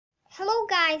Hello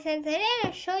guys, and today I'm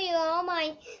going to show you all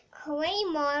my clay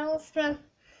models from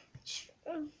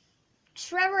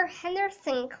Trevor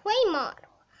Henderson clay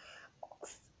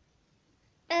models.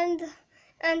 And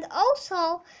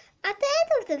also, at the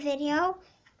end of the video,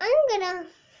 I'm going to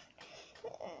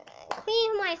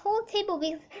clean my whole table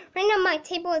because right now my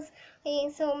table is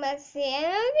being so messy.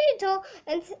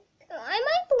 And I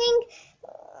might blink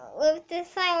with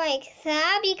this eye like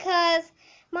that because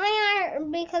my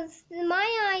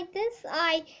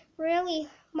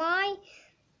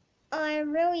eye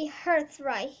really hurts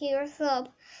right here. So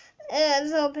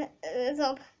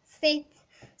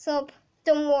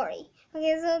don't worry.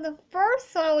 Okay, so the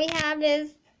first one we have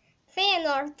is fan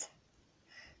art.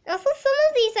 Also, some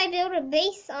of these I built a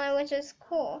base on, which is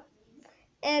cool.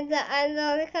 And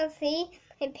you can see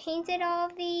I painted all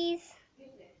of these.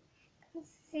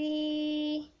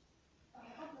 See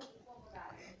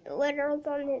the letters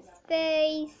on his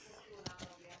face.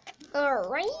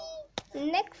 Alright,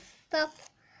 next up.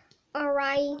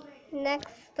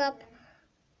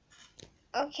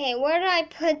 Okay, where did I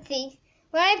put these?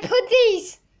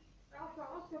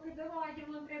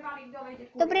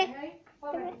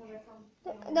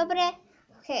 Dobre.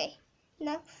 Okay,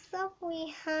 next up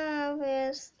we have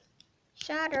is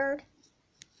shattered.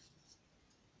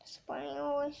 Spawning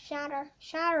always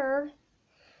shattered.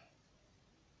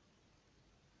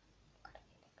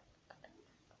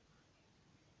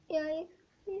 Yeah, you can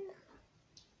see it.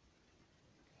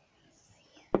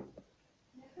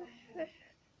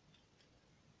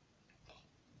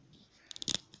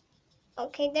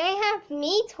 Okay, then I have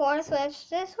meat horse, which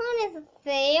this one is a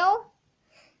fail.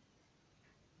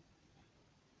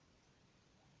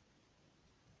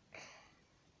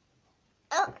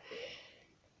 Oh.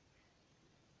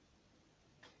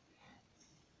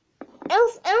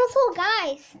 Also,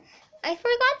 guys, I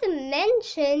forgot to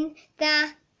mention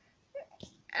that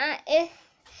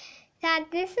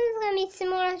this is gonna be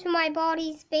similar to my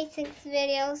body's basics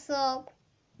video, so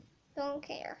don't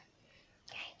care.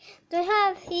 Okay, we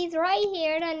have he's right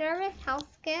here, the nervous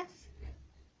house guest.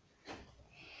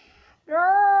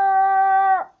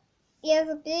 He has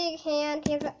a big hand.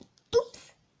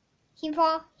 Oops!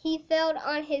 He fell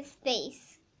on his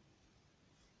face.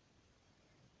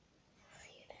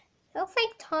 Looks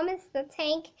like Thomas the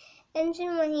Tank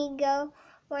Engine when he go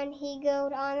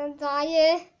on a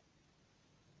diet.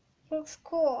 He looks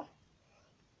cool.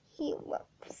 He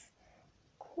looks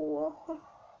cool.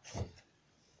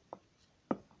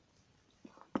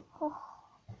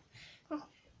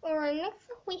 Alright, next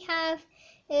up we have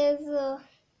is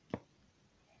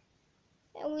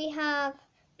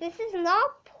this is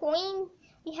not point.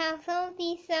 We have some of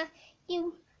these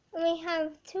we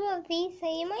have two of these, so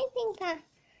you might think that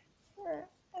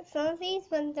some of these,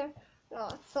 but they're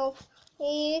not. So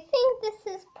you think this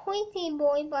is Pointy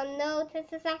Boy, but no,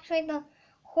 this is actually the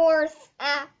horse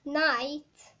at night.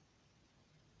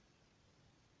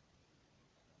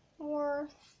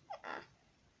 Horse at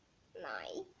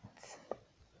night.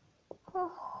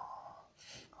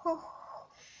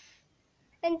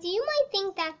 And you might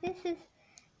think that this is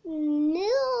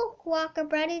Milk Walker,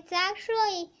 but it's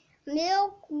actually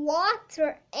Milk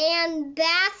Water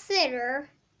Ambassador.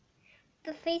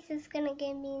 The face is gonna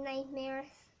give me nightmares.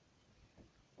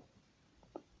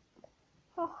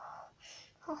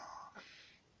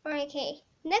 Okay,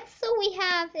 next what we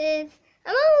have is,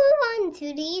 I'm gonna move on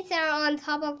to these that are on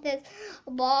top of this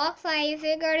box. I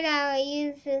figured I would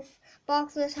use this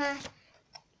box which has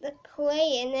the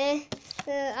clay in it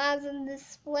as a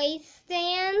display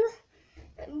stand.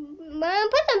 But I'm gonna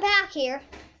put them back here.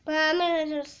 But I'm gonna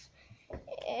just,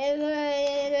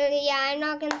 yeah, I'm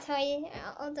not gonna tell you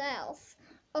what else.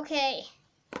 Okay,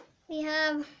 we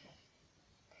have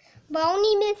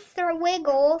Bony Mr.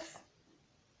 Wiggles.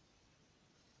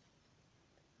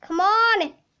 Come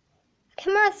on!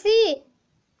 Come on, see.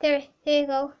 There you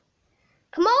go.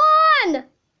 Come on!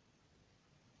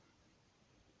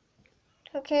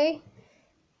 Okay.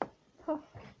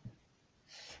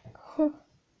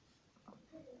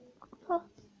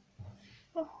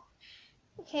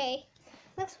 Okay.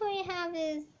 Next one we have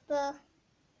is I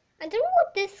don't know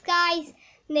what this guy's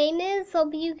name is, so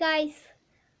you guys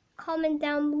comment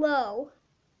down below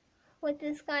what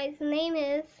this guy's name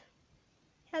is.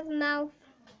 He has a mouth.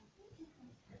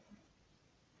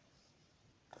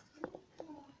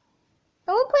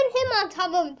 I'm gonna put him on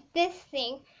top of this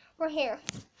thing right here.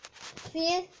 See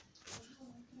it?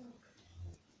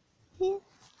 Yeah.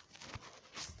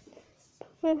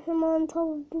 Put him on top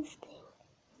of this thing.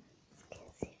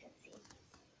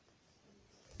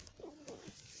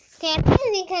 Okay, I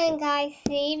think you can guys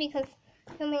see because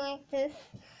something like this.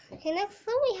 Okay, next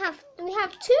one we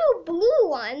have two blue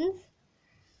ones.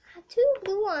 two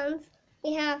blue ones.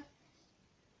 We have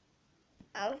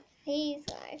these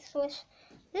guys,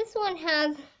 this one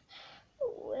has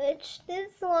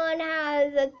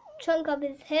a chunk of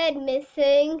his head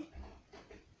missing.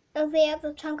 Also, he has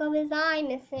a chunk of his eye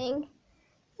missing,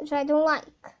 which I don't like.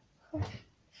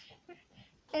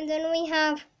 And then we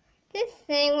have this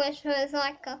thing, which was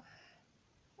like a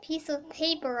piece of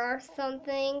paper or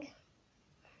something.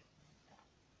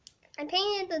 I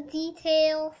painted the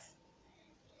details.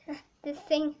 This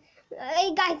thing.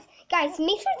 Hey guys,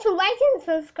 make sure to like and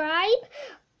subscribe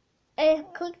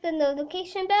and click the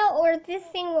notification bell, or this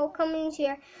thing will come into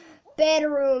your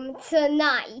bedroom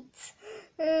tonight.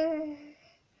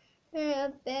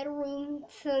 Bedroom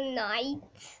tonight.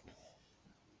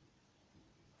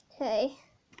 Okay.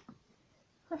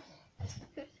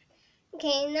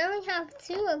 Okay, now we have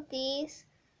two of these,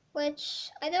 which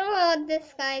I don't know what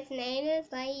this guy's name is,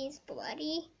 but he's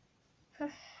bloody.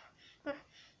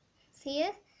 See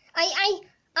it? I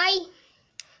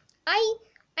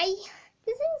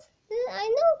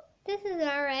know this is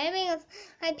alright because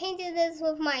I painted this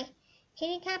with my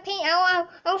kitty cat paint.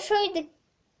 I'll show you the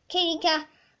kitty cat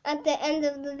at the end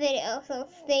of the video, so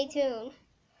stay tuned.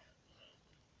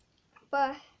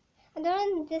 But I don't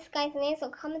know this guy's name, so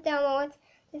comment down on what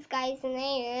this guy's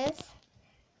name is.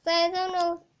 So I don't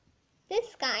know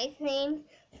this guy's name,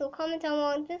 so comment down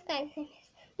on what this guy's name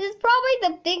is. This is probably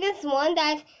the biggest one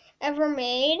that I've ever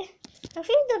made. I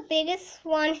think the biggest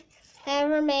one I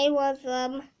ever made was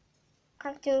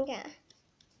cartoon cat.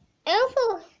 And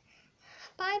also,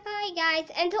 bye guys,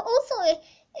 and also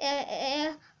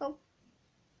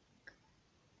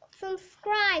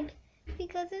subscribe,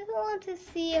 because if you want to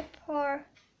see a part,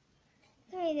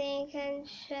 everything, you can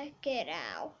check it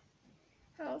out.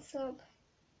 Also,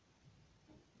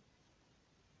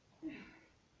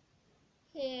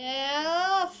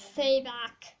 yeah, stay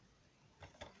back.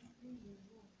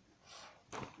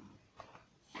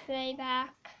 Stay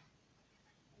back.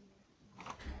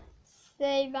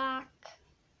 Stay back.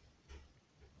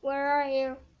 Where are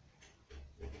you?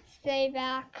 Stay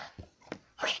back.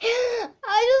 Okay.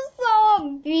 I just saw a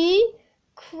bee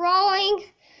crawling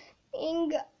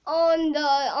on the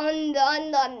I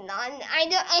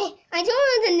don't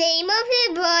know the name of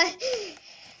it, but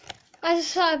I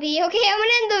just saw a bee. Okay, I'm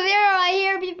gonna end the video right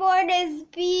here before this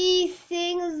bee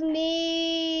stings me.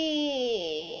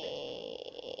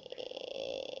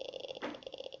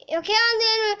 Okay, I'm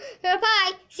done.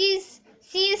 Bye.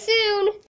 See you soon.